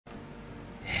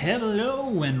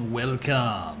Hello and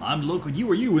welcome. I'm Local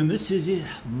You Are You, and this is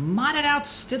Modded Out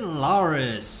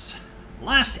Stellaris.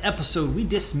 Last episode, we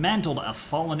dismantled a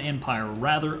fallen empire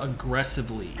rather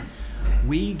aggressively.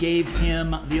 We gave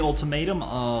him the ultimatum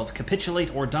of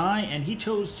capitulate or die, and he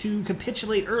chose to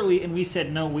capitulate early, and we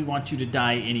said, no, we want you to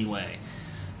die anyway.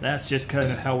 That's just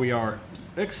kind of how we are.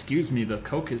 Excuse me, the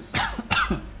Coke is...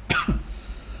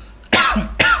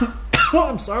 Oh,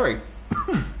 I'm sorry.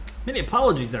 Many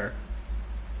apologies there.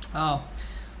 Had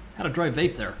a dry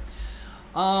vape there.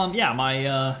 Yeah,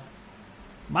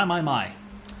 my.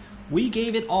 We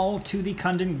gave it all to the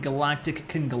Kundan Galactic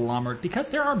Conglomerate because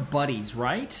they're our buddies,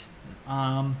 right?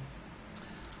 The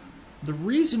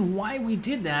reason why we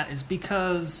did that is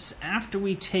because after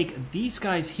we take these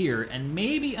guys here and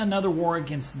maybe another war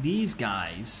against these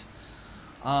guys,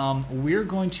 we're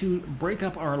going to break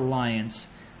up our alliance,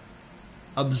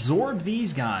 absorb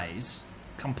these guys,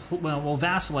 we'll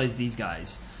vassalize these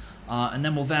guys. And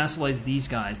then we'll vassalize these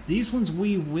guys. These ones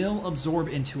we will absorb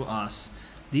into us.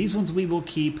 These ones we will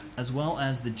keep, as well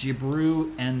as the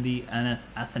Jibru and the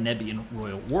Athenebian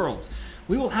Royal Worlds.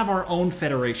 We will have our own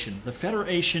federation, the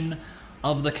Federation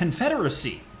of the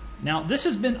Confederacy. Now, this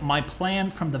has been my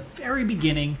plan from the very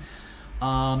beginning,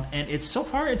 and so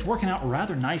far it's working out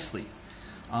rather nicely.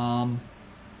 Now,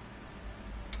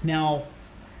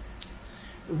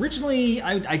 originally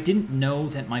I didn't know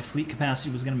that my fleet capacity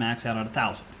was going to max out at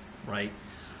 1,000. Right,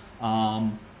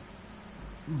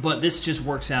 but this just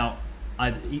works out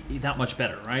that much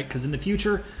better, right? Because in the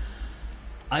future,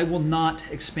 I will not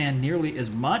expand nearly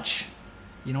as much.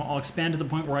 You know, I'll expand to the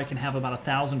point where I can have about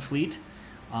 1,000 fleet,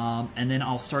 and then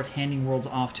I'll start handing worlds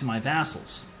off to my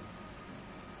vassals.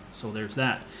 So there's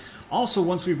that. Also,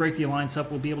 once we break the alliance up,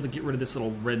 we'll be able to get rid of this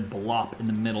little red blop in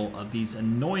the middle of these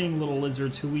annoying little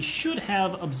lizards who we should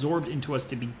have absorbed into us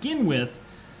to begin with.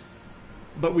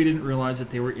 But we didn't realize that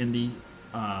they were in the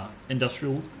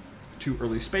industrial to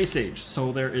early space age.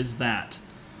 So there is that.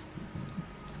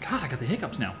 God, I got the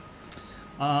hiccups now.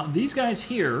 These guys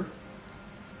here,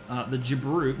 the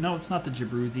Jibru, no, it's not the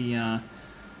Jibru, the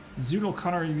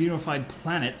Zudal-Connor Unified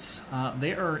Planets,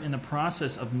 they are in the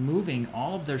process of moving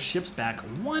all of their ships back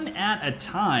one at a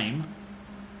time.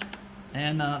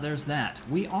 And there's that.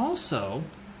 We also,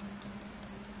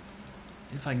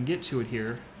 if I can get to it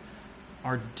here,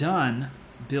 are done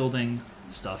building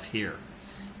stuff here.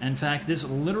 In fact, this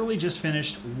literally just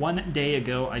finished 1 day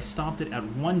ago. I stopped it at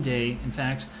 1 day. In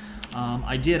fact,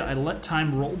 I let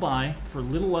time roll by for a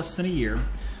little less than a year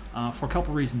for a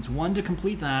couple reasons. One, to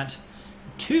complete that.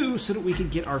 Two, so that we could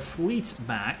get our fleets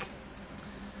back.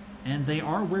 And they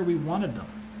are where we wanted them.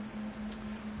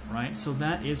 Right? So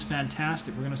that is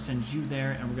fantastic. We're going to send you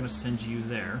there, and we're going to send you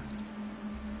there.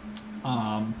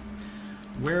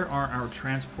 Where are our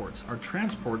transports? Our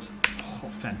transports, oh,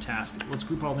 fantastic. Let's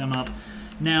group all them up.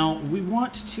 Now, we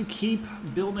want to keep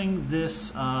building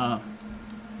this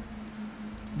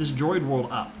this droid world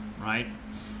up, right?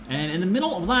 And in the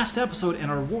middle of last episode in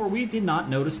our war, we did not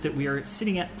notice that we are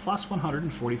sitting at plus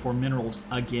 144 minerals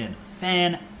again.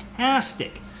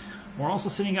 Fantastic. We're also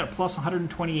sitting at plus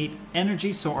 128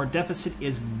 energy, so our deficit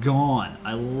is gone.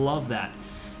 I love that.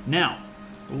 Now,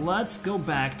 let's go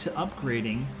back to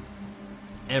upgrading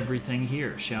everything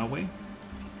here, shall we?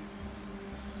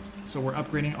 So we're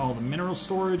upgrading all the mineral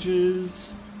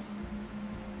storages.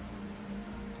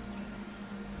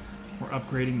 We're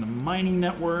upgrading the mining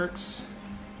networks.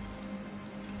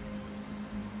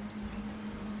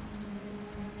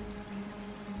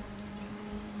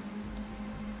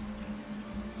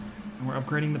 And we're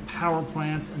upgrading the power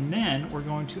plants, and then we're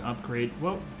going to upgrade,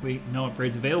 well, wait, no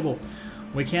upgrades available.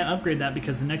 We can't upgrade that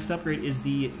because the next upgrade is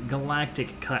the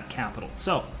Galactic Capital.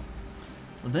 So,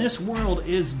 this world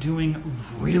is doing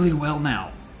really well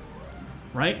now,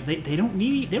 right? They don't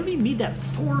even need that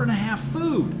 4.5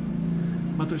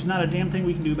 food, but there's not a damn thing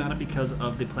we can do about it because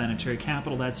of the planetary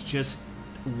capital. That's just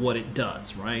what it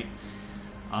does, right?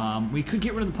 We could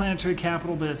get rid of the planetary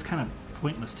capital, but it's kind of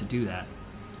pointless to do that.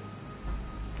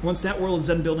 Once that world is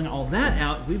done building all that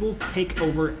out, we will take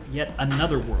over yet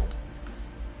another world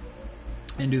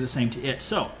and do the same to it.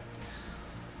 So,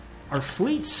 our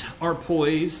fleets are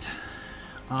poised.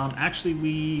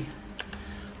 Actually,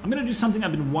 I'm going to do something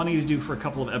I've been wanting to do for a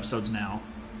couple of episodes now.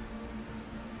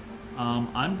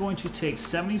 I'm going to take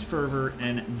 70's Fervor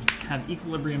and have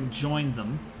Equilibrium join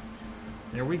them.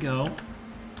 There we go.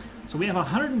 So we have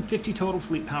 150 total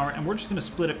fleet power, and we're just going to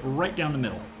split it right down the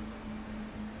middle.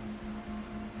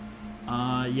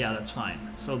 Yeah, that's fine.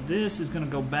 So this is going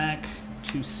to go back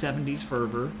to 70's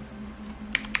Fervor.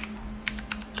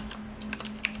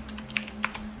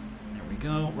 There we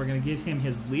go. We're going to give him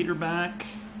his leader back.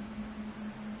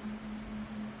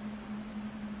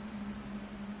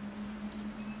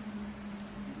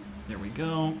 we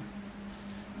go.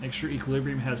 Make sure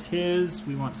Equilibrium has his.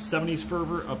 We want 70s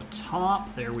Fervor up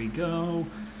top. There we go.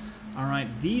 All right,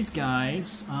 these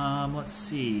guys, let's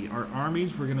see. Our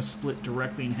armies, we're going to split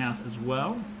directly in half as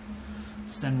well.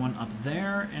 Send one up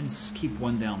there and keep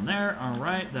one down there. All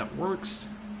right, that works.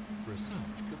 Research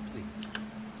complete.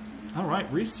 All right,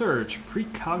 research.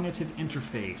 Precognitive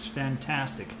interface.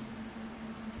 Fantastic.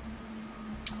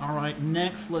 All right,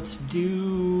 next let's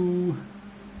do...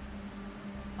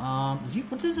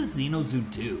 what does a Xenozoo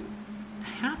do?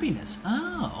 Happiness.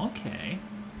 Oh, okay.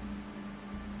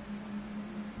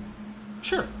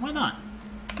 Sure, why not?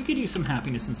 We could use some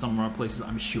happiness in some of our places,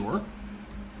 I'm sure.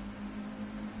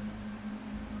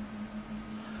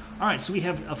 Alright, so we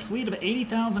have a fleet of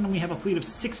 80,000 and we have a fleet of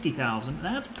 60,000.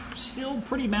 That's still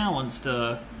pretty balanced.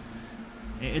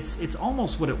 It's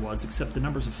almost what it was, except the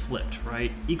numbers have flipped,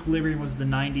 right? Equilibrium was the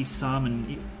 90s some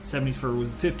and 70s for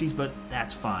was the 50s, but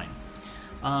that's fine.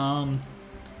 How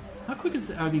quick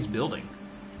are these building?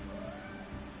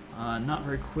 Not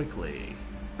very quickly.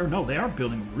 Or no, they are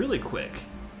building really quick.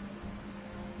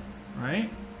 Right?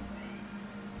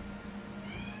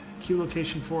 Q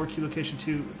location 4, Q location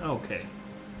 2. Oh, okay.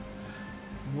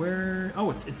 Where...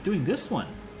 Oh, it's doing this one.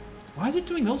 Why is it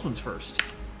doing those ones first?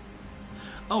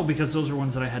 Oh, because those are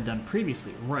ones that I had done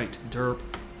previously. Right, derp.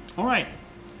 Alright.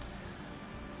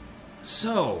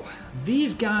 So,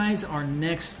 these guys are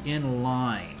next in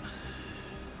line.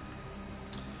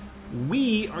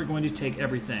 We are going to take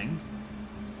everything.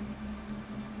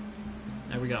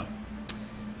 There we go.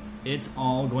 It's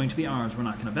all going to be ours. We're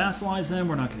not going to vassalize them.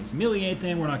 We're not going to humiliate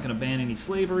them. We're not going to ban any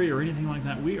slavery or anything like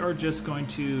that. We are just going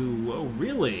to... Whoa,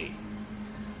 really?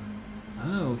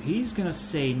 Oh, he's going to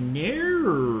say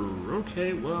no.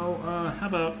 Okay, well, how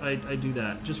about I do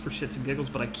that just for shits and giggles,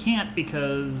 but I can't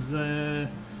because...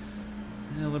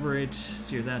 liberate...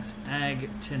 See here, that's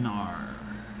Agtinar.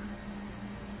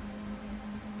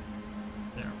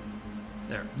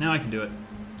 There. Now I can do it.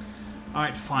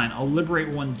 Alright, fine. I'll liberate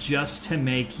one just to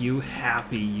make you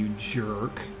happy, you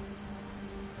jerk.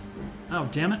 Oh,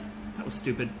 damn it. That was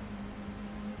stupid.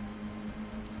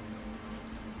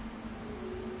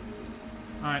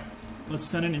 Alright, let's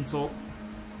send an insult.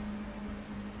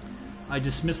 I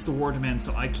dismissed the war demand,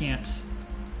 so I can't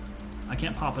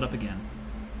pop it up again.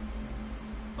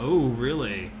 Oh,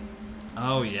 really?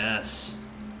 Oh, yes.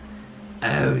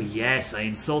 Oh yes, I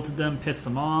insulted them, pissed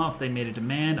them off, they made a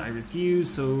demand, I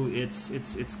refused, so it's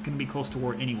gonna be close to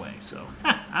war anyway, so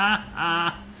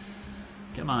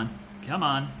Come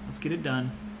on, let's get it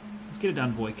done. Let's get it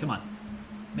done, boy, come on.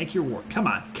 Make your war, come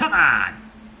on!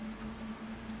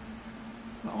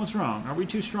 Well, what's wrong? Are we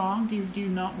too strong? Do you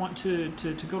not want to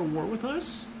go to war with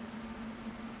us?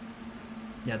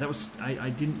 Yeah, that was, I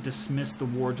didn't dismiss the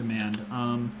war demand.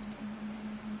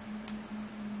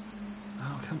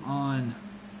 Oh, come on.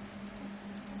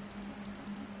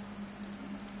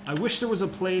 I wish there was a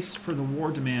place for the war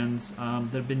demands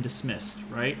that have been dismissed,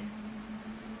 right?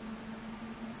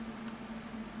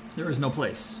 There is no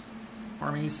place.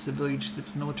 Armies, civilians,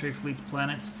 military fleets,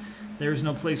 planets. There is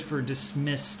no place for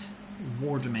dismissed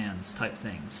war demands type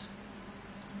things.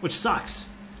 Which sucks.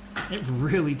 It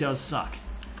really does suck.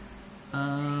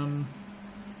 Help,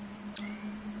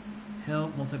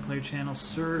 multiplayer channel,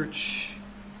 search...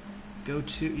 Go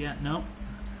to, yeah, no.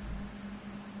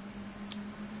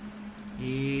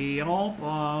 Yep,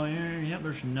 yep,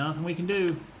 there's nothing we can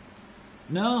do.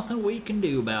 Nothing we can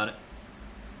do about it.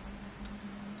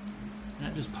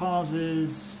 That just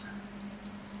pauses.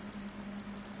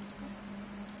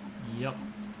 Yep,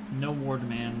 no war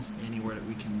demands anywhere that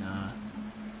we can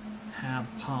have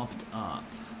popped up.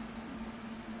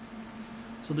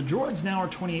 So the droids now are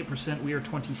 28%, we are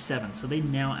 27%, so they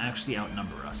now actually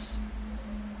outnumber us.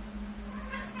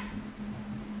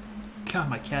 God,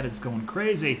 my cat is going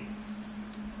crazy.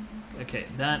 Okay,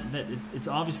 it's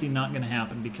obviously not going to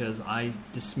happen because I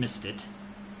dismissed it.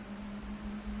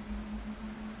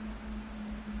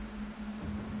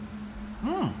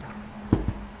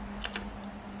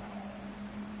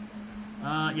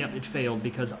 Yep, it failed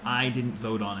because I didn't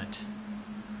vote on it.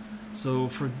 So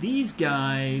for these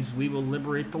guys, we will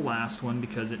liberate the last one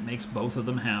because it makes both of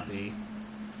them happy.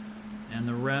 And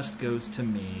the rest goes to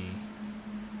me.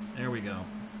 There we go.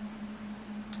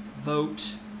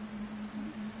 Vote.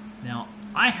 Now,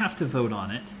 I have to vote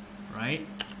on it, right?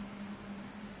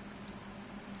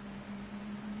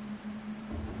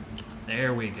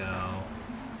 There we go.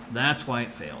 That's why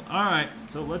it failed. Alright,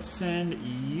 so let's send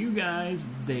you guys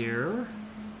there.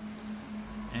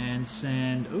 And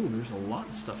send... Oh, there's a lot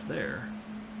of stuff there.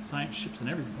 Science ships and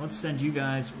everything. Let's send you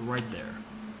guys right there.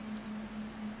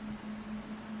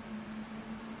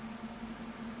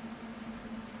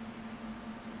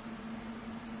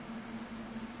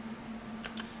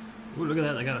 Ooh, look at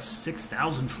that. They got a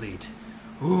 6,000 fleet.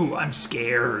 Ooh, I'm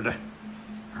scared.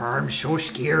 I'm so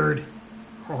scared.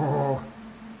 Oh,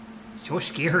 so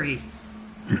scary.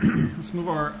 Let's move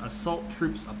our assault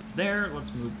troops up there.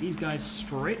 Let's move these guys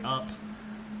straight up.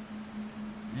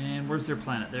 And where's their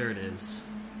planet? There it is.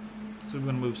 So we're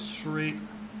going to move straight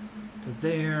to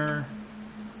there.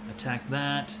 Attack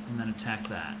that, and then attack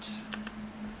that.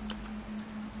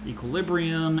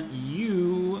 Equilibrium,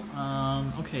 you...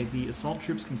 okay, the assault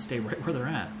troops can stay right where they're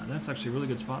at. That's actually a really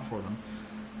good spot for them.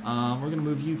 We're going to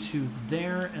move you to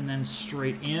there, and then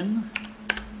straight in.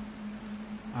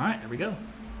 Alright, there we go.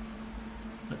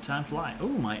 Let time fly. Oh,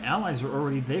 my allies are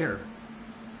already there.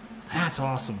 That's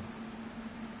awesome.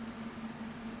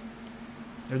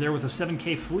 They're there with a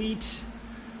 7K fleet,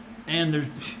 and they're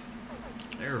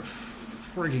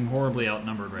frigging horribly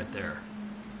outnumbered right there.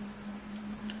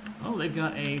 Oh, they've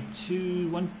got a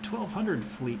 1,200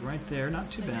 fleet right there.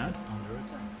 Not too bad.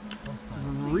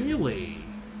 Really?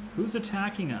 Who's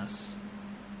attacking us?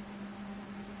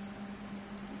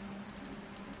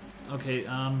 Okay,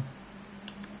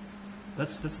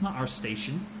 that's not our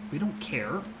station. We don't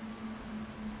care.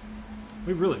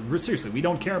 Seriously, we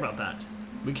don't care about that.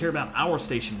 We care about our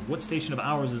station. What station of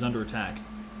ours is under attack?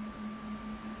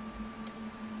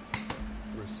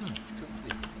 Research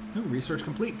complete. Oh, research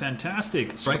complete.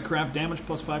 Fantastic. Strike craft damage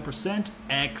plus 5%.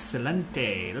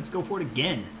 Excelente. Let's go for it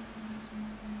again.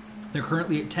 They're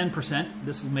currently at 10%.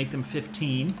 This will make them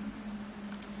 15.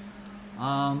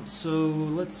 So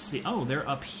let's see. Oh, they're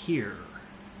up here.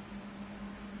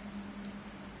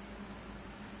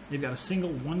 They've got a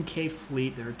single 1K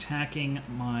fleet. They're attacking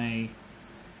my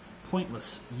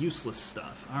pointless, useless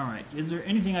stuff. All right. Is there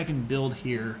anything I can build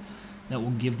here that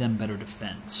will give them better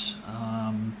defense?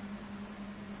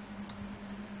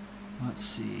 Let's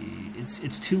see.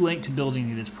 It's too late to build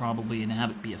any of this probably and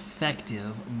have it be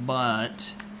effective,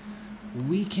 but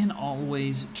we can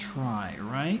always try,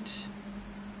 right?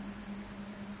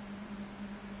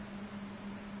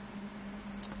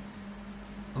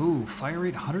 Oh, fire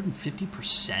rate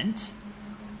 150%?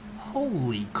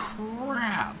 Holy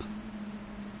crap!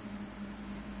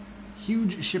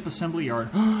 Huge ship assembly yard.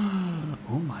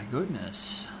 Oh my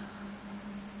goodness.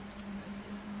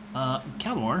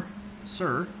 Calor,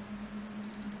 sir.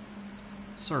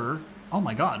 Sir. Oh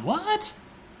my god, what?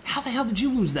 How the hell did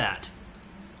you lose that?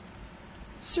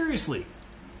 Seriously.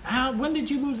 When did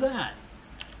you lose that?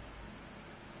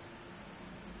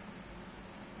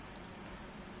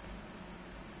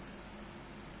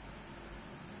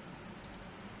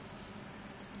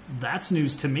 That's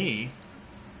news to me.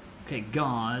 Okay,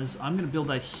 Gauze, I'm going to build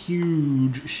that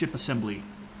huge ship assembly,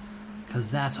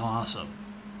 because that's awesome.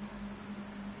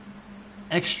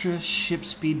 Extra ship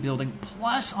speed building,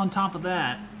 plus on top of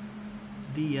that,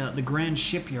 the Grand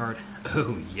Shipyard.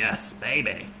 Oh, yes,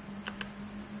 baby.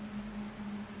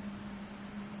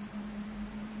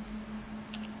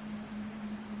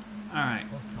 Alright.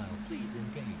 Hostile fleet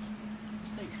engaged.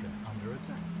 Station under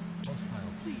attack.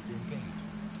 Hostile fleet engaged.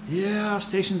 Yeah,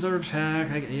 stations under attack.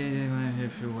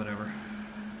 Whatever.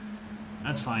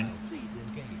 That's fine.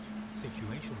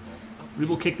 Situation we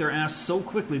will kick their ass so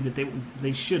quickly that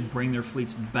they should bring their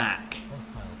fleets back.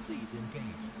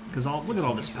 Because look at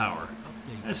all this power.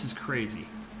 This is crazy.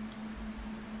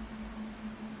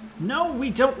 No, we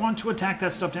don't want to attack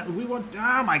that stuff down. We want.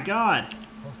 Oh my god!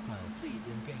 Hostile fleet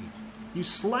engaged. You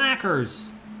slackers!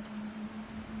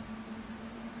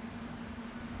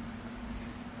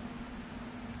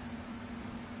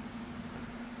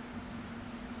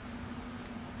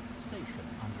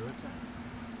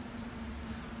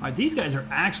 Alright, these guys are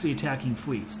actually attacking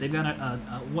fleets. They've got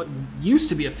what used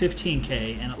to be a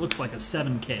 15K, and it looks like a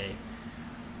 7K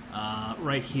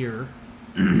right here.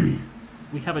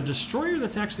 We have a destroyer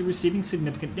that's actually receiving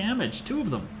significant damage, 2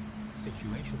 of them.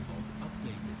 Situation log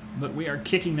updated. But we are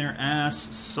kicking their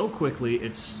ass so quickly,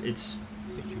 it's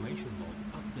Situation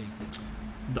log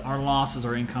updated. Our losses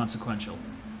are inconsequential.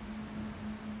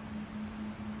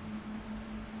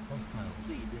 Hostile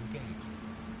fleet engaged.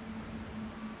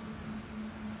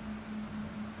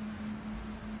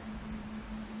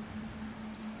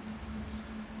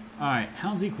 Alright,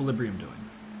 how's Equilibrium doing?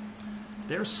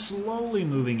 They're slowly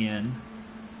moving in.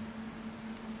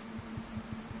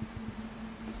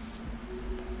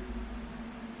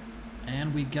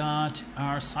 And we got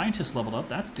our scientists leveled up.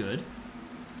 That's good.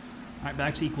 Alright,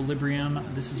 back to Equilibrium.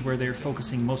 This is where they're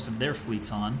focusing most of their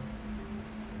fleets on.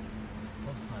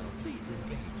 Hostile fleet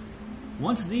engaged.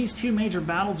 Once these 2 major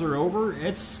battles are over,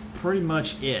 it's pretty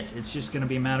much it. It's just going to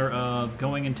be a matter of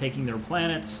going and taking their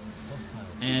planets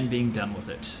and being done with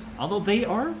it. Although they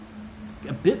are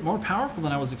a bit more powerful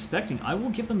than I was expecting. I will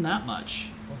give them that much.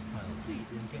 Hostile fleet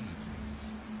engaged.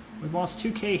 We've lost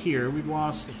 2K here. We've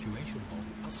lost Situation log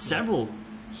updated. several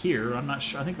here. I'm not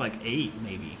sure. I think like 8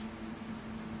 maybe.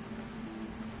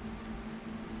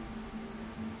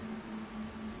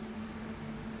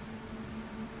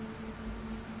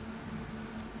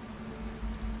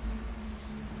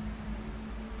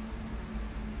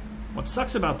 What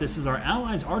sucks about this is our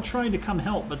allies are trying to come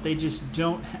help, but they just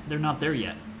don't. They're not there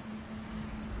yet.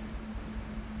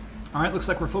 All right, looks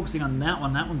like we're focusing on that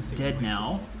one. That one's dead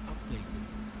now. Updated.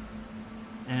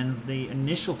 And the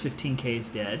initial 15K is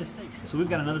dead. So we've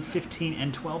got another 15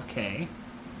 and 12K.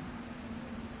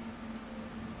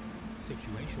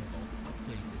 Situation log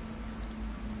updated.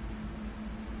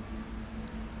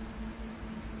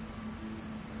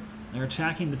 They're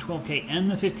attacking the 12K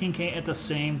and the 15K at the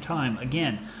same time.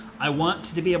 Again, I want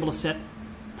to be able to set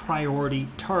priority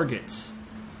targets.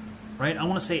 Right? I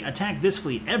want to say attack this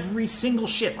fleet. Every single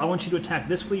ship, I want you to attack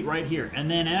this fleet right here.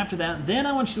 And then after that, then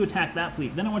I want you to attack that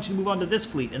fleet. Then I want you to move on to this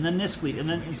fleet, and then this fleet, and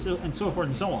then and so forth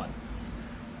and so on.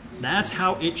 That's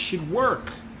how it should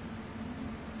work.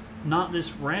 Not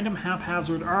this random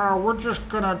haphazard, oh, we're just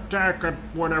going to attack at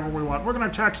whatever we want. We're going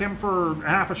to attack him for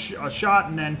half a shot,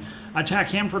 and then attack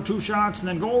him for 2 shots, and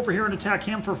then go over here and attack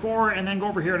him for 4, and then go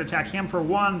over here and attack him for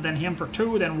 1, then him for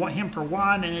 2, then him for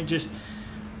 1, and it just...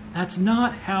 That's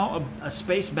not how a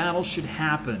space battle should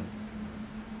happen.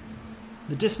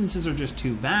 The distances are just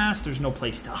too vast. There's no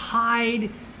place to hide.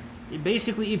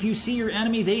 Basically, if you see your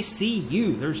enemy, they see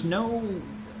you. There's no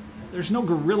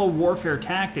guerrilla warfare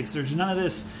tactics. There's none of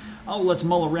this, oh, let's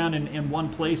mull around in one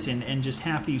place and just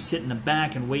half of you sit in the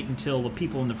back and wait until the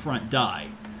people in the front die.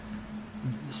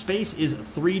 Space is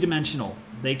 3-dimensional.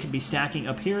 They could be stacking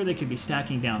up here. They could be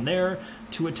stacking down there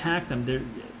to attack them.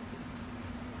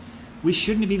 We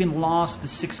shouldn't have even lost the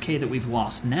 6K that we've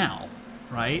lost now,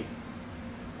 right?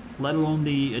 Let alone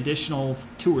the additional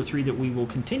 2 or 3 that we will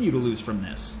continue to lose from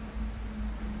this.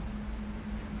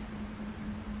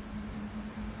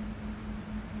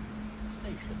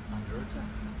 Station under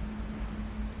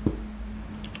attack.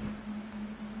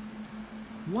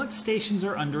 What stations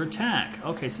are under attack?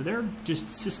 Okay, so they're just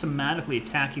systematically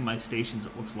attacking my stations,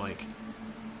 it looks like.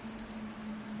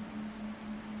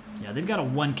 Yeah, they've got a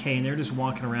 1K and they're just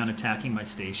walking around attacking my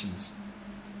stations.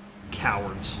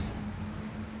 Cowards.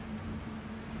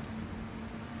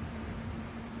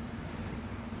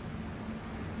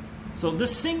 So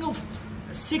this single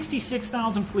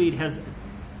 66,000 fleet has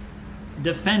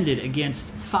defended against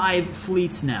 5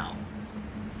 fleets now.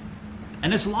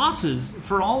 And its losses,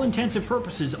 for all intents and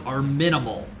purposes, are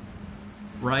minimal.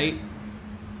 Right?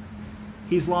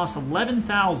 He's lost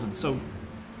 11,000, so...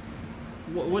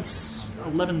 What's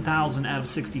 11,000 out of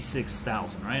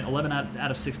 66,000, right? 11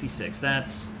 out of 66.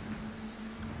 That's...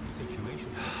 Situation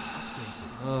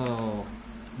updated. Oh,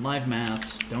 live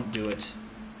maths. Don't do it.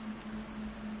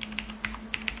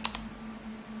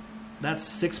 That's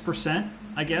 6%,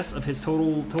 I guess, of his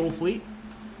total fleet.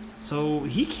 So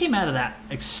he came out of that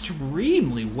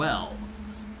extremely well.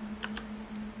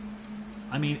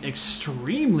 I mean,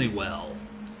 extremely well.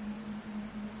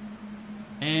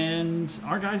 And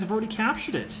our guys have already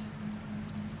captured it.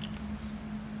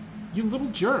 You little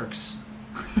jerks.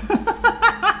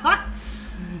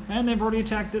 And they've already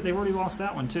attacked it. They've already lost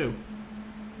that one, too.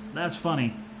 That's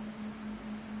funny.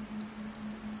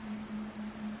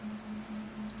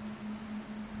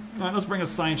 Alright, let's bring a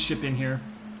science ship in here.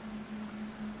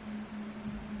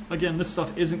 Again, this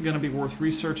stuff isn't going to be worth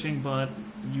researching, but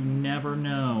you never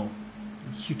know.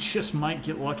 You just might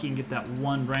get lucky and get that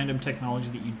one random technology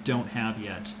that you don't have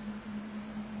yet.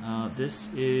 This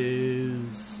is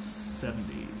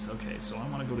 70s. Okay, so I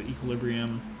want to go to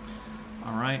equilibrium.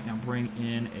 Alright, now bring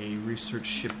in a research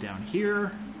ship down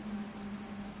here.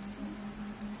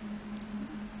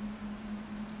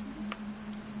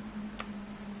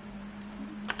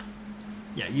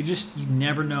 Yeah, you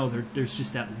never know. There's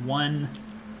just that one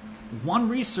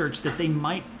research that they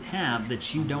might have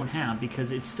that you don't have,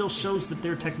 because it still shows that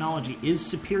their technology is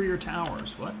superior to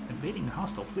ours. What? Invading a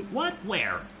hostile fleet? What?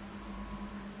 Where?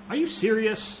 Are you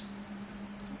serious?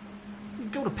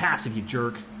 Go to passive, you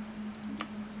jerk.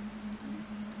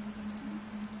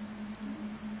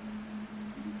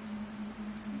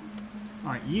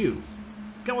 Alright, you.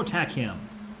 Go attack him.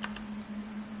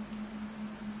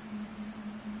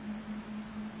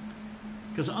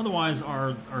 Because otherwise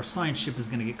our science ship is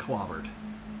going to get clobbered.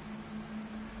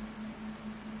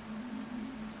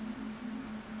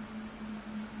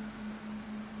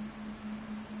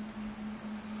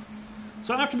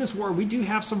 So after this war, we do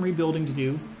have some rebuilding to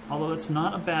do, although it's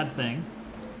not a bad thing.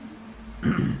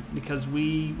 Because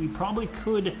we probably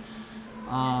could...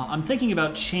 I'm thinking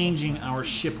about changing our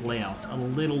ship layouts a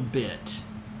little bit.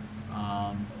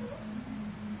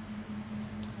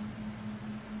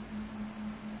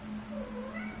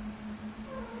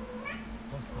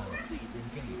 Hostile fleet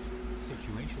engaged.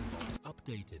 Situation log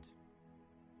updated.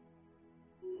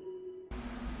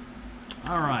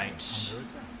 All right. Under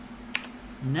attack.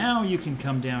 Now you can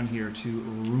come down here to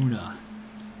Runa.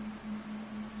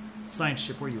 Science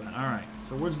ship, where you at? All right.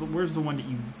 So where's the one that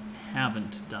you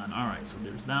haven't done? All right. So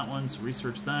there's that one. So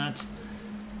research that.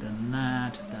 Then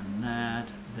that. Then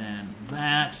that. Then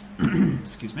that.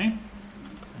 Excuse me.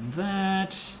 And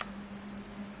that.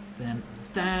 Then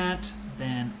that.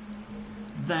 Then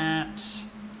that.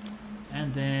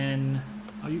 And then.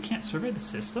 Oh, you can't survey the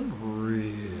system?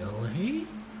 Really?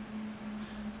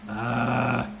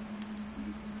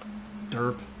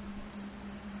 Derp.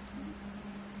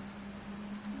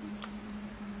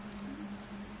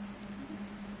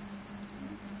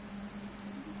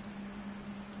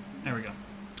 There we go.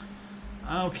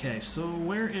 Okay, so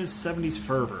where is 70's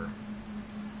Fervor?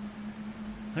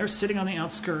 They're sitting on the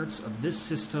outskirts of this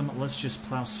system. Let's just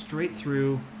plow straight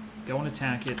through, go and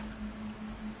attack it.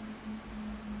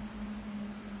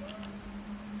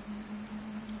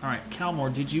 Alright, Calmore,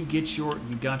 did you get you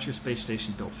got your space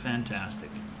station built? Fantastic.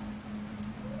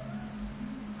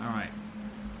 Alright.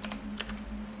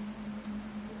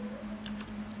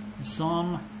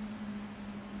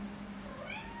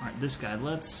 Alright, this guy,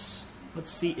 let's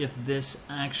see if this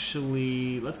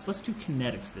actually let's do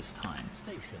kinetics this time.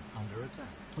 Station under attack.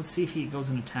 Let's see if he goes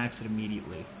and attacks it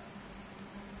immediately.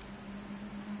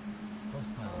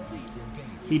 Hostile fleet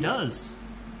engaged. He does.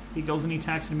 He goes and he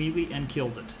attacks it immediately and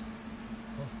kills it.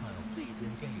 Hostile fleet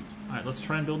engaged. Alright, let's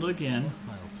try and build it again.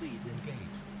 Hostile fleet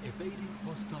engaged. Evading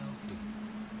hostile fleet.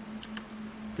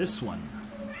 This one.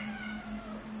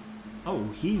 Oh,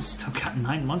 he's still got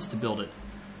 9 months to build it.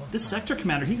 This sector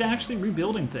commander, he's actually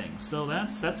rebuilding things, so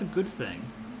that's a good thing.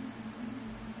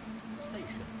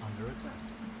 Station under attack.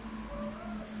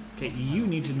 Okay, you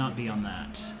need to not be on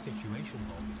that. Situation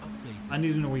log updated. I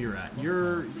need to know where you're at.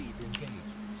 You're Hostile fleet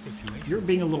engaged. Situation you're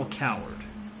being a little coward.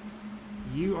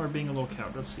 You are being a little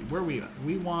coward. Let's see, where are we at?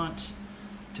 We want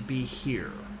to be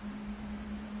here.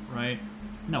 Right?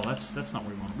 No, that's not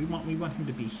what we want. We want him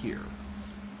to be here.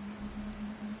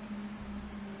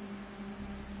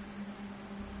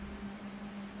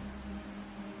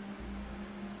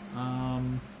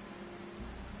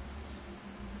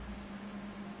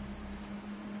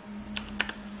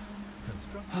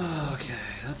 Okay,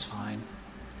 that's fine.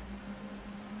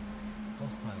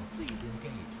 Hostile fleet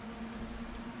engaged.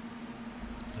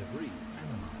 Debris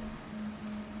analyzed.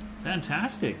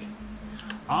 Fantastic.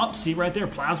 Oh, see right there,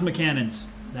 plasma cannons.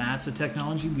 That's a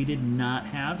technology we did not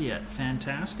have yet.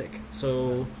 Fantastic.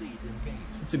 So Fleet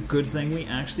engaged. it's a good thing we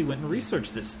actually went and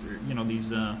researched this. You know, these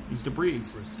debris.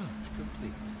 Research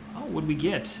complete. Oh, what did we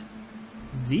get?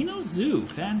 Xeno Zoo.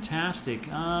 Fantastic.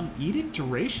 Edict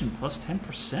duration plus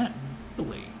 10%.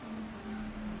 Really.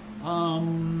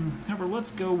 However,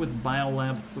 let's go with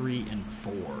Biolab 3 and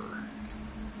 4.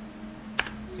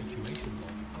 Situation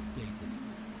log updated.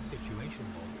 Situation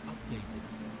log updated.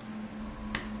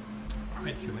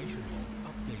 Alright. Situation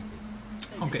log updated.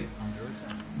 Station Okay. under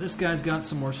attack. This guy's got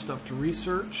some more stuff to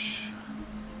research.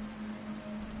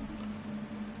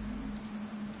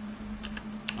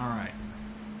 Alright.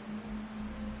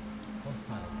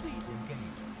 Hostile fleet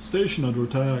engaged. Station under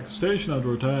attack, station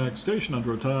under attack, station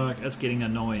under attack. That's getting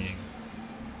annoying.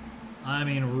 I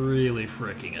mean, really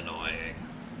freaking annoying.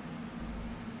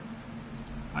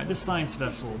 Alright, this science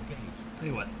vessel. Tell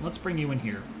you what, let's bring you in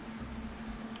here.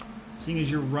 Seeing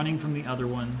as you're running from the other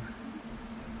one.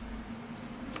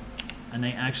 And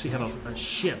they actually have a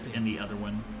ship in the other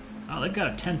one. Oh, they've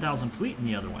got a 10,000 fleet in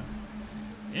the other one.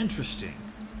 Interesting.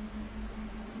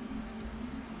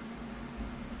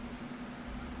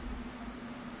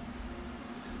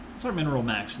 What's our mineral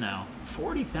max now?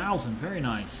 40,000, very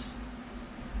nice.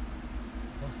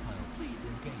 Hostile fleet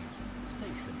engaged.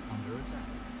 Station under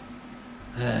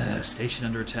attack. Station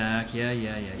under attack, yeah.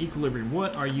 Equilibrium,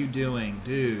 what are you doing,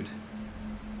 dude?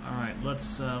 Alright,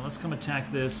 let's come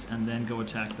attack this and then go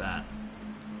attack that.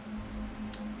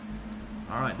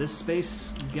 Alright, this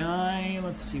space guy,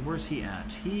 let's see, where's he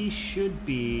at? He should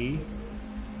be...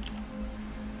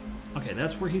 Okay,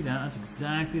 that's where he's at. That's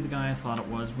exactly the guy I thought it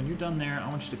was. When you're done there, I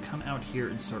want you to come out here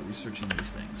and start researching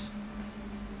these things.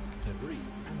 Debris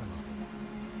analyzed.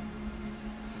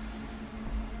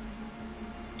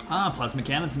 Ah, plasma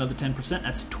cannons, another 10%.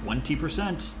 That's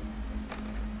 20%.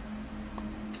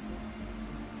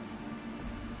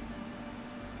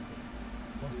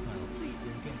 Hostile fleet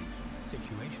engaged.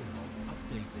 Situation log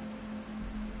updated.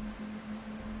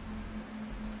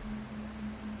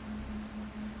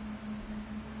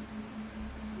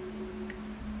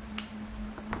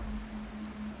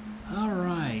 All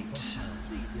right. Hostile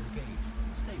fleet engaged.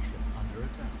 Station under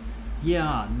attack.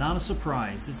 Yeah, not a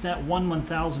surprise. It's that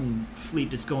 1/1000 fleet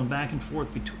that's going back and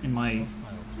forth between Hostile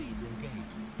fleet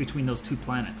engaged. between those two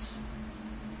planets.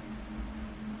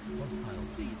 Hostile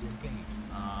fleet engaged.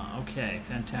 Okay,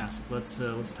 fantastic. Let's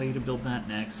tell you to build that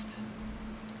next.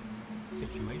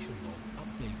 Situation log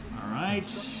updated. All right.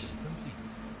 Construction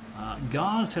complete.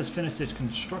 Gauze has finished its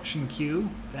construction queue.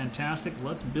 Fantastic.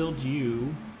 Let's build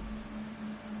you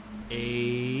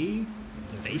a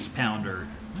face pounder.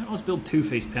 Well, let's build 2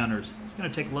 face pounders. It's going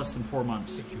to take less than 4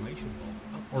 months, Situation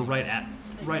log updated. or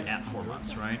right at 4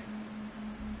 months, right?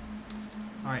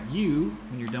 All right, you,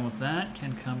 when you're done with that,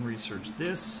 can come research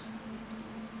this.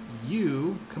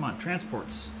 You, come on,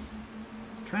 transports.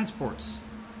 Transports.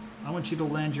 I want you to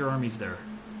land your armies there.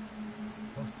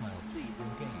 Hostile fleet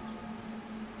engaged.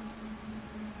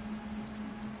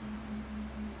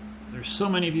 There's so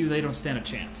many of you, they don't stand a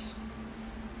chance.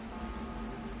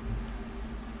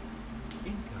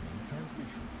 Incoming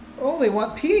transmission. Oh, they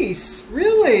want peace.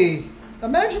 Really?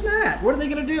 Imagine that. What are they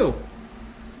going to do?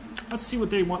 Let's see what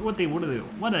they want. What do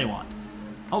they want?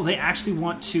 Oh, they actually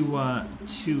want to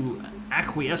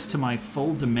acquiesce to my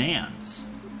full demands.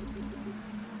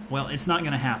 Well, it's not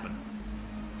going to happen.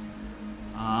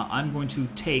 I'm going to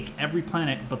take every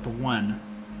planet but the one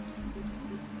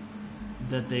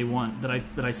that they want, that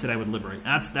I said I would liberate.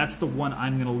 That's the one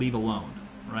I'm going to leave alone,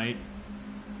 right?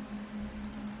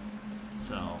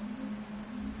 So.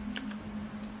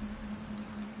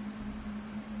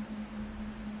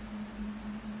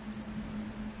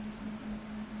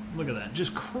 Look at that,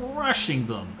 just crushing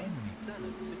them. Enemy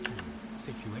planet secured.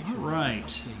 Situation All log right,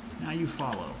 updated. now you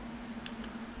follow.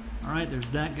 All right,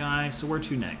 there's that guy. So where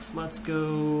to next? Let's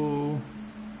go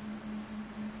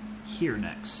here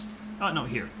next. Oh, no,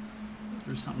 here.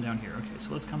 There's something down here. Okay,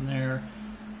 so let's come there.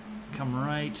 Come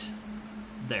right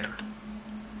there.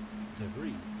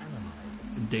 Debris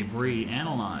analyzed. Debris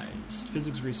analyzed.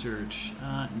 Physics research.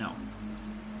 No.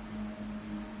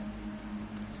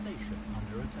 Station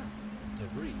under attack.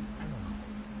 Debris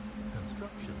analyzed.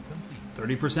 Construction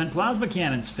complete. 30% plasma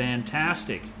cannons.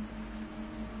 Fantastic.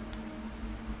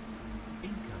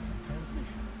 Incoming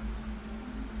transmission.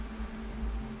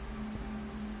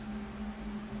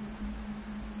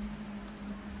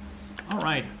 All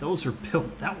right, those are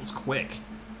built. That was quick.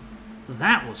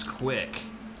 That was quick.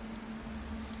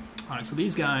 All right, so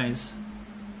these guys.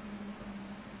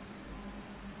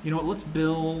 You know what? Let's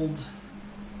build.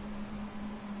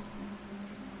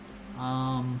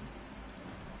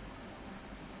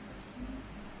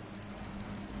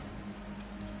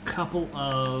 Couple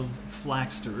of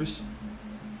flagsters.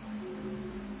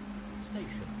 Station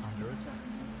under attack.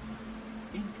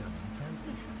 Incoming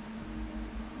transmission.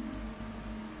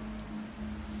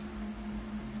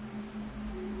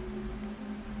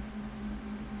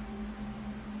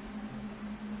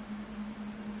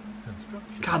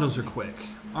 Construction. God, those are quick.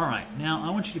 All right, now I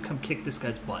want you to come kick this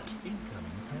guy's butt.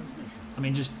 Incoming transmission. I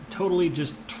mean, just totally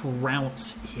just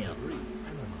trounce him. Debris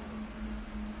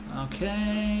analyzed.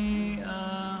 Okay,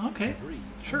 okay. Debris.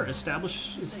 Sure,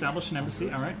 establish an embassy.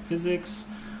 All right, physics,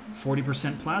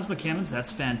 40% plasma cannons.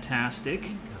 That's fantastic.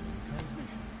 Incoming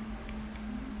transmission.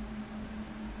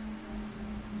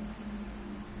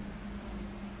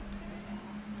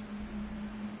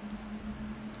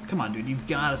 Come on, dude, you've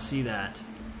got to see that.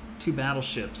 2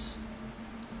 battleships.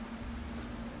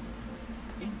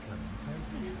 Incoming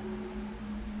transmission.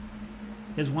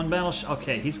 He has 1 battleship.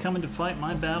 Okay, he's coming to fight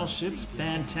my battleships.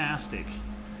 Fantastic.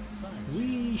 Science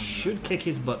We should kick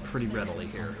his butt pretty readily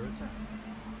here. under attack.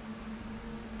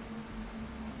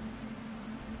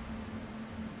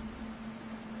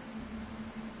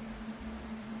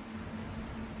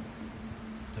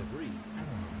 Debris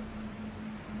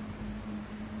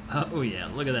analyzed. Oh yeah,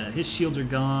 look at that. His shields are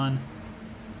gone.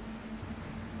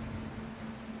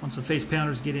 Once the face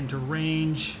pounders get into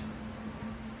range.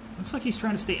 Looks like he's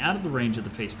trying to stay out of the range of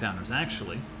the face pounders,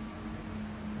 actually.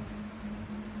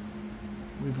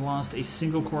 We've lost a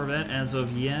single Corvette as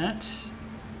of yet.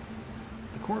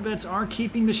 The Corvettes are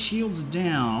keeping the shields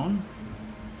down.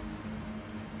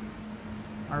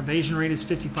 Our evasion rate is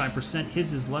 55%.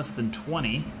 His is less than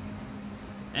 20.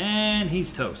 And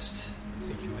he's toast.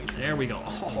 Situation. There we go.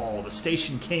 Oh, the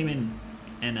station came in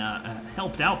and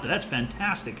helped out. That's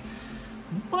fantastic.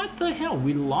 What the hell?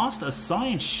 We lost a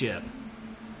science ship.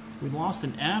 We lost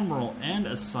an admiral and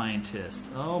a scientist.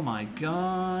 Oh my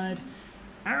god.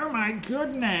 Oh my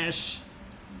goodness.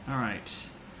 Alright.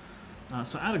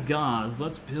 So out of gauze,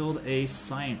 let's build a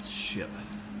science ship.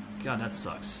 God, that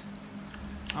sucks.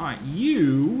 Alright,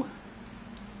 you...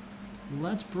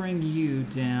 Let's bring you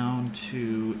down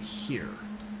to here.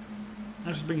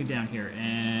 I'll just bring you down here,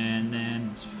 and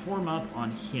then form up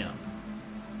on him.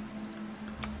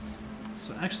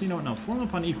 So actually, no, no. Form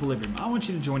upon equilibrium. I want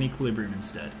you to join equilibrium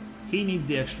instead. He needs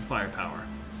the extra firepower.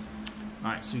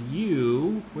 Alright, so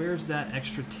you... Where's that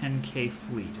extra 10k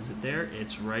fleet? Is it there?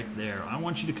 It's right there. I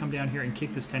want you to come down here and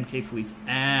kick this 10k fleet's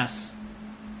ass.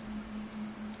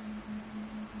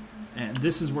 And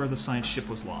this is where the science ship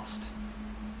was lost.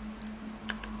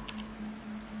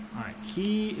 Alright,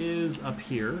 he is up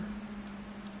here.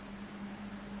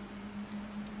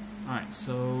 Alright,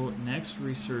 so next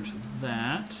research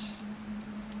that.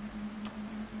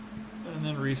 And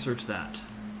then research that.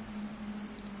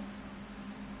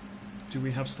 Do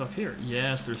we have stuff here?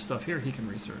 Yes, there's stuff here he can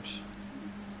research.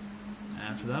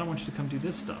 After that, I want you to come do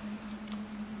this stuff.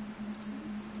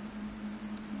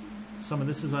 Some of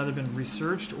this has either been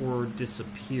researched or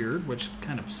disappeared, which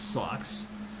kind of sucks.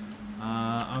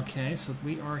 Okay, so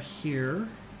we are here.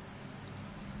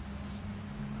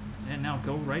 And now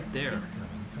go right there.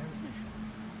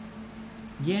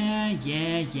 Yeah,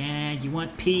 you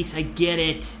want peace, I get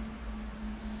it.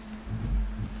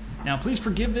 Now, please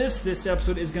forgive this. This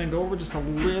episode is going to go over just a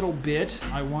little bit.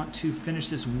 I want to finish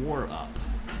this war up.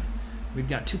 We've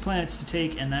got 2 planets to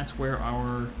take, and that's where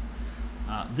our...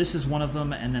 this is one of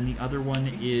them, and then the other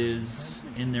one is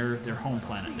in their home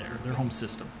planet there, their home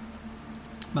system.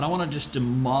 But I want to just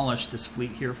demolish this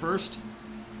fleet here first,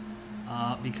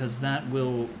 because that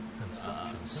will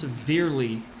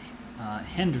severely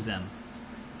hinder them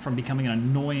from becoming an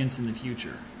annoyance in the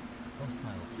future.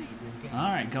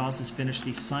 Alright, Gauss has finished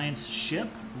the science ship.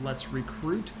 Let's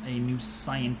recruit a new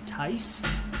scientist.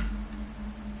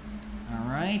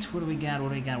 Alright, what do we got?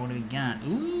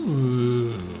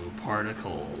 Ooh,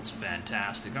 particles.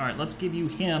 Fantastic. Alright, let's give you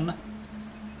him.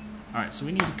 Alright, so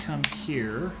we need to come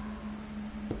here.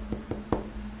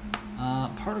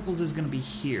 Particles is going to be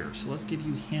here, so let's give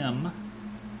you him.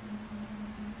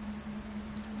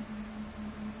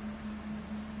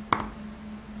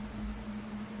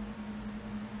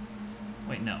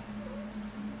 Wait, no.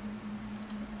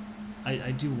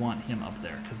 I do want him up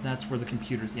there, because that's where the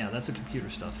computers... Yeah, that's a computer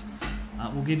stuff.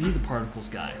 We'll give you the particles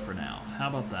guy for now. How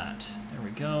about that? There we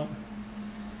go.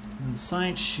 And the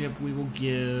science ship, we will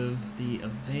give the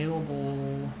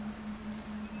available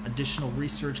additional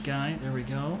research guy. There we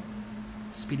go.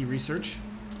 Speedy research.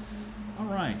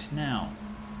 Alright, now,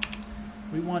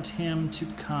 we want him to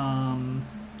come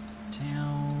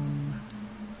down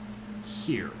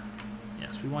here.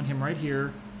 Yes, we want him right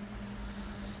here.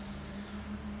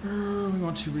 We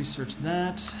want to research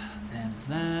that, then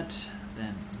that,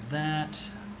 then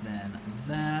that, then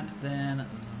that, then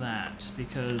that,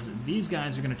 because these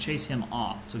guys are going to chase him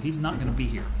off, so he's not going to be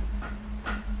here.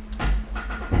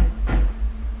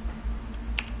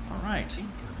 Alright.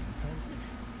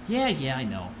 Yeah, I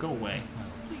know. Go away.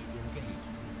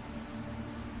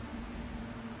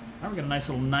 Now we've got a nice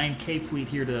little 9k fleet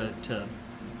here to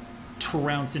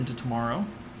trounce into tomorrow.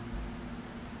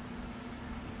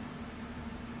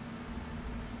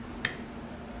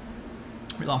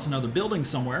 We lost another building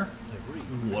somewhere.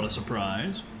 What a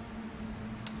surprise.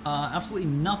 Absolutely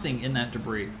nothing in that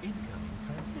debris.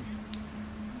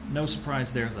 No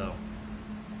surprise there, though.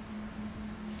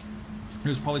 It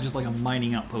was probably just like a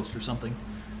mining outpost or something.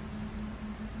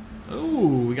 Oh,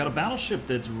 we got a battleship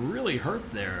that's really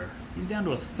hurt there. He's down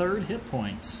to 1/3 hit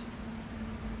points.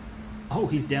 Oh,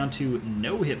 he's down to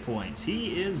no hit points.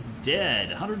 He is dead.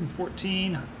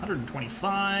 114,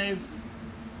 125.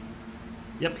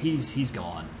 Yep, he's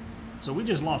gone. So we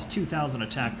just lost 2,000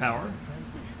 attack power.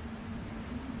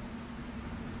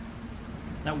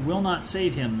 That will not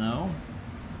save him, though.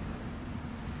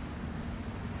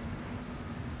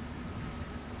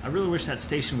 I really wish that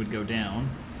station would go down.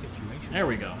 There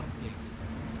we go.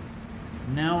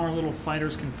 Now our little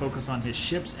fighters can focus on his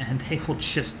ships, and they will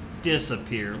just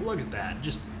disappear. Look at that.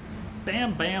 Just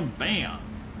bam, bam, bam.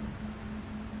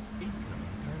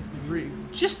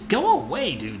 Just go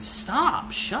away, dude.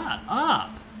 Stop. Shut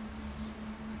up.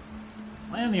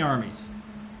 Land the armies.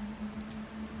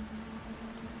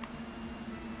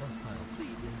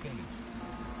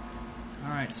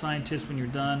 Alright, scientists, when you're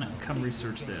done, come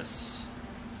research this.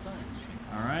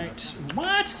 Alright.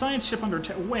 What? Science ship under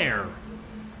attack? Where?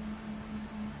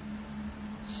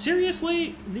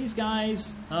 Seriously? These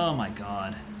guys? Oh my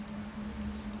god.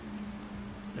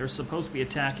 They're supposed to be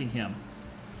attacking him,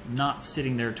 not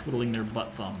sitting there twiddling their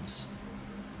butt thumbs.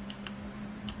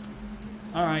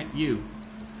 Alright, you.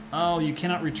 Oh, you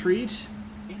cannot retreat?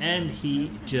 And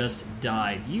he just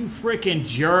died. You frickin'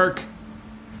 jerk!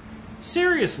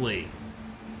 Seriously?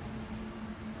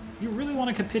 You really want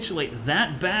to capitulate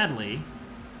that badly?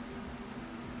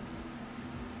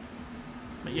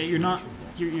 But yeah, you're not...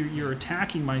 You're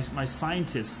attacking my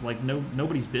scientists like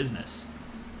nobody's business.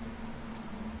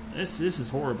 This is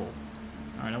horrible.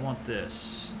 All right, I want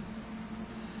this.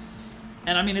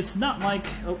 And I mean, it's not like...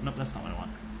 Oh, no, that's not what I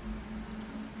want.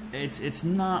 It's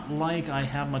not like I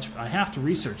have much... I have to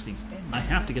research these. I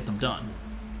have to get them done.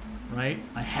 Right?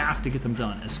 I have to get them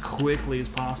done as quickly as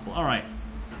possible. All right.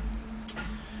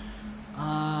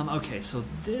 Okay, so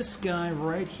this guy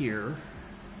right here...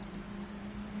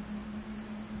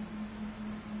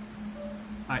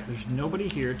 Alright, there's nobody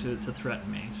here to threaten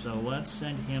me, so let's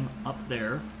send him up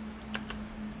there.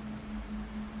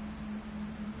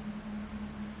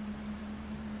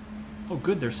 Oh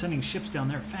good, they're sending ships down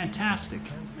there. Fantastic.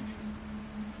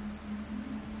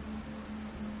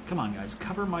 Come on guys,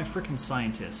 cover my frickin'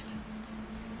 scientist.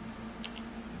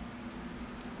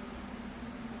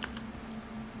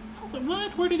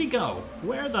 What? Where did he go?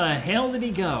 Where the hell did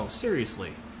he go?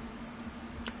 Seriously.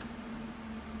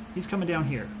 He's coming down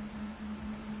here.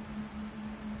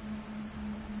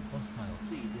 Hostile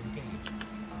fleet engaged.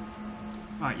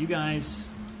 Alright, you guys.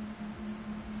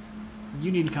 You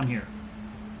need to come here.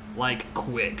 Like,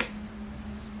 quick.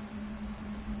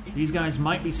 These guys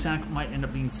might end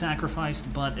up being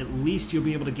sacrificed, but at least you'll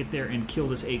be able to get there and kill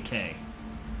this 8K.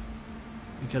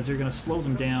 Because they're going to slow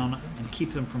them down and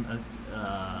keep them from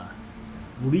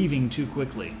leaving too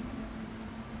quickly.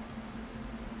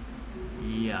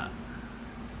 Yeah.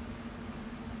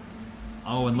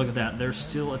 Oh, and look at that. They're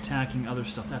still attacking other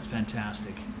stuff. That's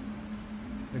fantastic.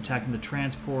 They're attacking the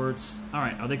transports.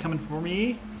 Alright, are they coming for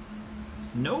me?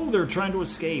 No, they're trying to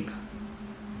escape.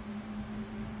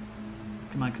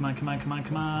 Come on, come on, come on, come on,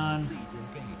 come on.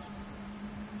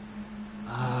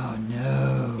 Oh,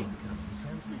 no.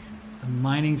 The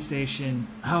mining station.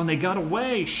 Oh, and they got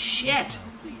away. Shit!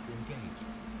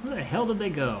 Where the hell did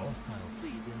they go?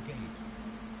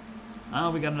 Oh,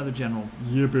 we got another general.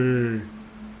 Yippee.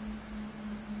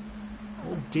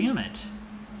 Oh, damn it.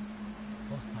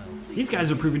 These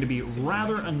guys are proving to be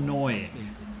rather annoying.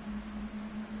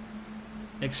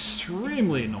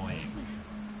 Extremely annoying.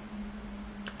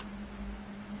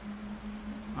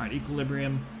 Alright,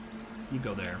 equilibrium. You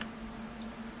go there.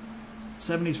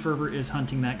 70s fervor is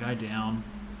hunting that guy down.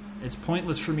 It's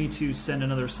pointless for me to send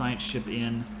another science ship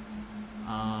in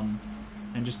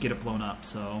and just get it blown up,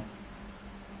 so...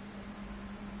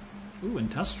 Ooh,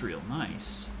 industrial,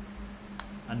 nice.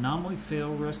 Anomaly,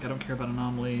 fail risk, I don't care about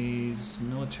anomalies.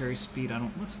 Military speed, I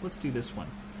don't... Let's do this one.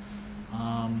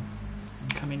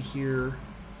 Come in here.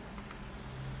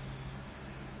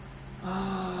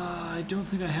 I don't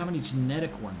think I have any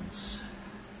genetic ones.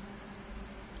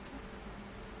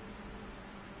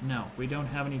 No, we don't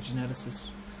have any geneticists.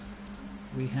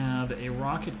 We have a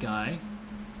rocket guy.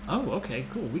 Oh, okay,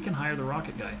 cool. We can hire the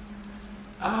rocket guy.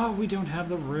 Oh, we don't have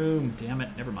the room. Damn it.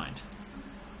 Never mind.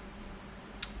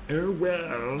 Oh,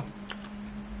 well.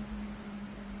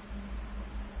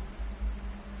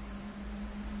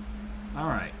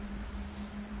 Alright.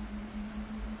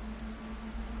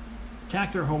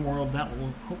 Attack their homeworld. That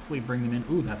will hopefully bring them in.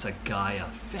 Ooh, that's a Gaia.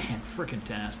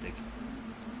 Fan-frickin-tastic.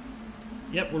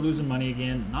 Yep, we're losing money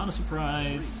again. Not a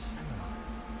surprise.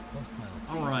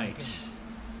 Alright.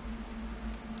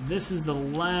 This is the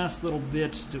last little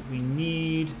bit that we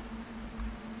need.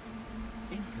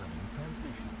 Incoming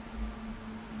transmission.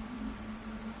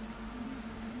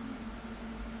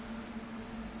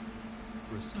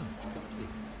 Research complete.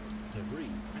 Debris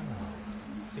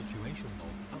analyzed. Situation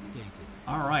log updated.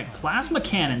 Alright, plasma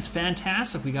cannons.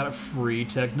 Fantastic. We got a free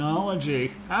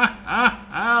technology.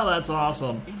 Ah, that's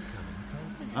awesome.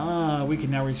 We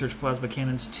can now research plasma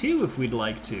cannons too if we'd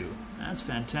like to. That's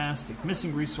fantastic.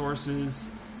 Missing resources.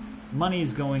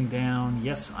 Money's going down.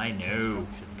 Yes, I know.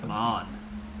 Come on.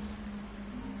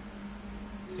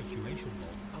 Situation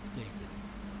log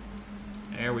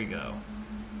updated. There we go.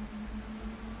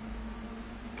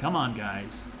 Come on,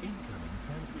 guys. Incoming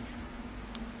transmission.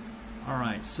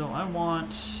 Alright, so I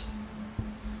want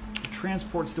the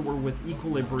transports that were with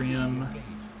equilibrium.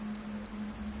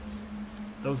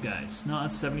 Those guys. No,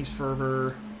 that's 70s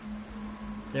fervor.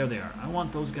 There they are. I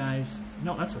want those guys.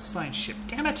 No, that's a science ship.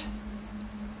 Damn it!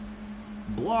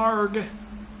 Blarg.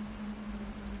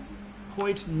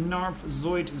 Hoyt, Narf,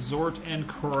 Zoit, Zort, and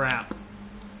crap.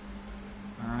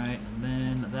 Alright, and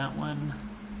then that one.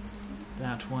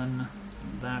 That one.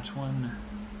 That one.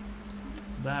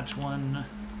 That one.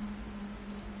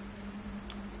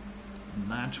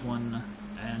 That one.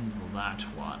 And that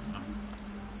one.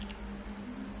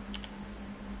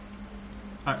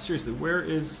 Alright, seriously, where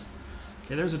is...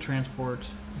 Okay, there's a transport.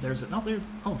 There's a...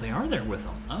 Oh, they are there with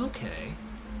them. Okay.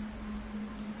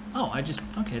 Oh,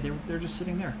 Okay, they're just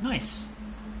sitting there. Nice.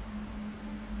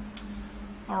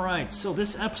 Alright, so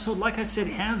this episode, like I said,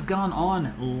 has gone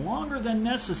on longer than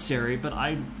necessary, but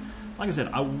I Like I said,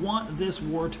 I want this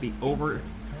war to be over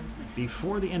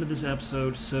before the end of this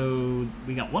episode, so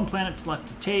we got one planet left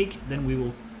to take, then we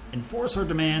will enforce our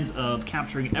demands of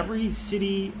capturing every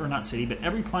city, or not city, but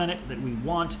every planet that we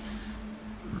want.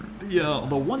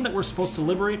 The one that we're supposed to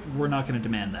liberate, we're not going to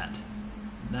demand that.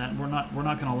 We're not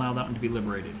going to allow that one to be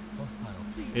liberated.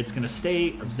 It's going to stay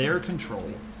their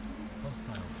control.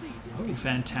 Oh,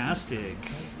 fantastic.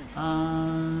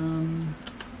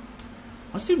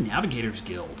 Let's do Navigators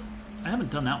Guild. I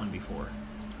haven't done that one before.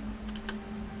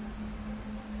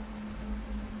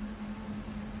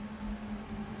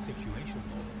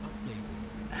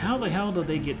 How the hell do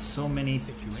they get so many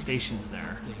stations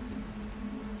there?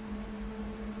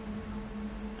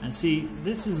 And see,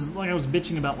 this is like I was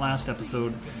bitching about last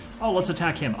episode. Oh, let's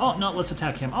attack him. Oh, no, let's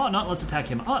attack him. Oh, no, let's attack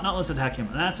him. Oh, no, let's attack him.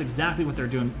 And that's exactly what they're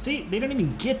doing. See, they don't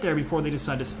even get there before they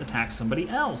decide to attack somebody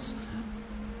else.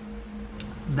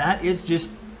 That is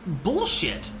just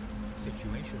bullshit.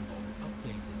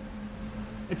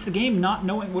 It's the game not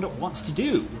knowing what it wants to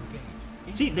do.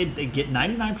 See, they get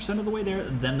 99% of the way there,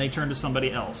 then they turn to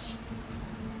somebody else.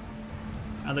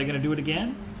 Are they going to do it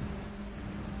again?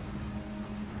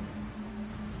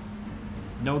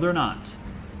 No, they're not.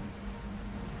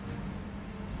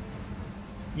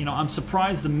 You know, I'm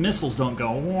surprised the missiles don't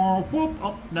go, whoop,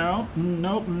 oh, no,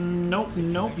 nope, nope, nope,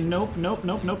 nope, nope,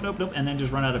 nope, nope, nope, nope, and then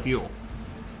just run out of fuel.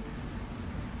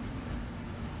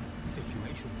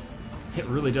 It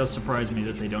really does surprise me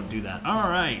that they don't do that. All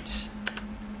right.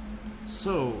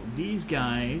 So, these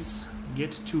guys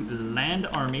get to land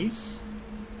armies.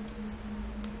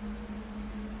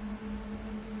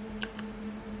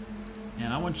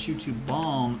 And I want you to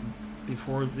bomb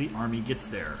before the army gets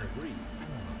there.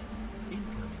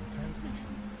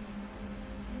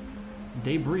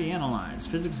 Debris analyzed.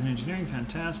 Physics and engineering,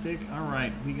 fantastic.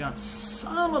 Alright, we got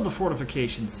some of the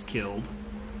fortifications killed.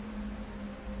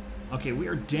 Okay, we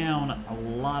are down a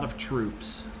lot of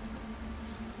troops.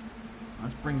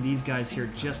 Let's bring these guys here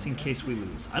just in case we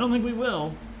lose. I don't think we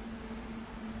will.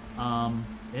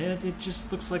 It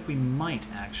just looks like we might,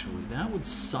 actually. That would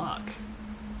suck.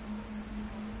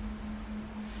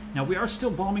 Now, we are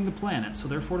still bombing the planet, so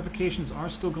their fortifications are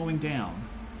still going down.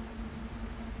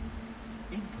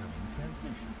 Incoming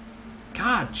transmission.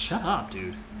 God, shut up,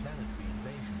 dude. Planetary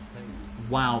invasion failed.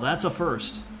 Wow, that's a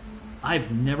first.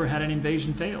 I've never had an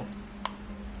invasion fail.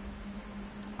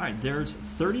 Alright, there's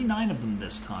 39 of them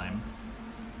this time.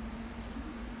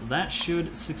 That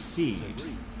should succeed.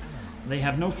 They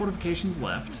have no fortifications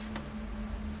left.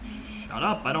 Shut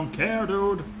up, I don't care,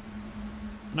 dude.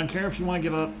 I don't care if you want to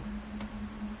give up.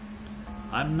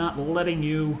 I'm not letting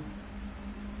you.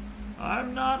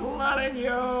 I'm not letting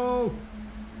you.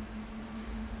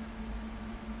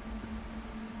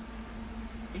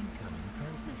 Incoming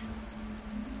transmission.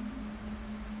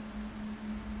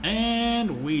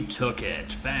 And we took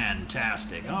it.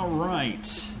 Fantastic. All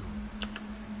right.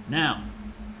 Now,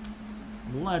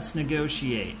 let's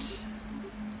negotiate.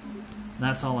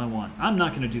 That's all I want. I'm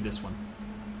not going to do this one.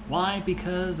 Why?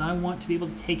 Because I want to be able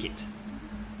to take it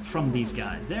from these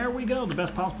guys. There we go. The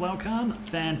best possible outcome.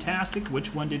 Fantastic.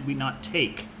 Which one did we not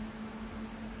take?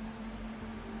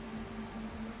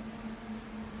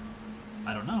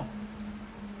 I don't know.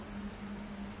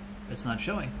 It's not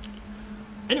showing.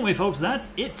 Anyway, folks, that's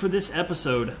it for this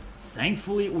episode.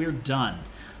 Thankfully, we're done.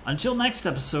 Until next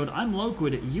episode, I'm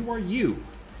Loquid, you are you,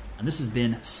 and this has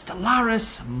been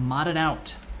Stellaris Modded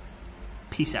Out.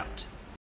 Peace out.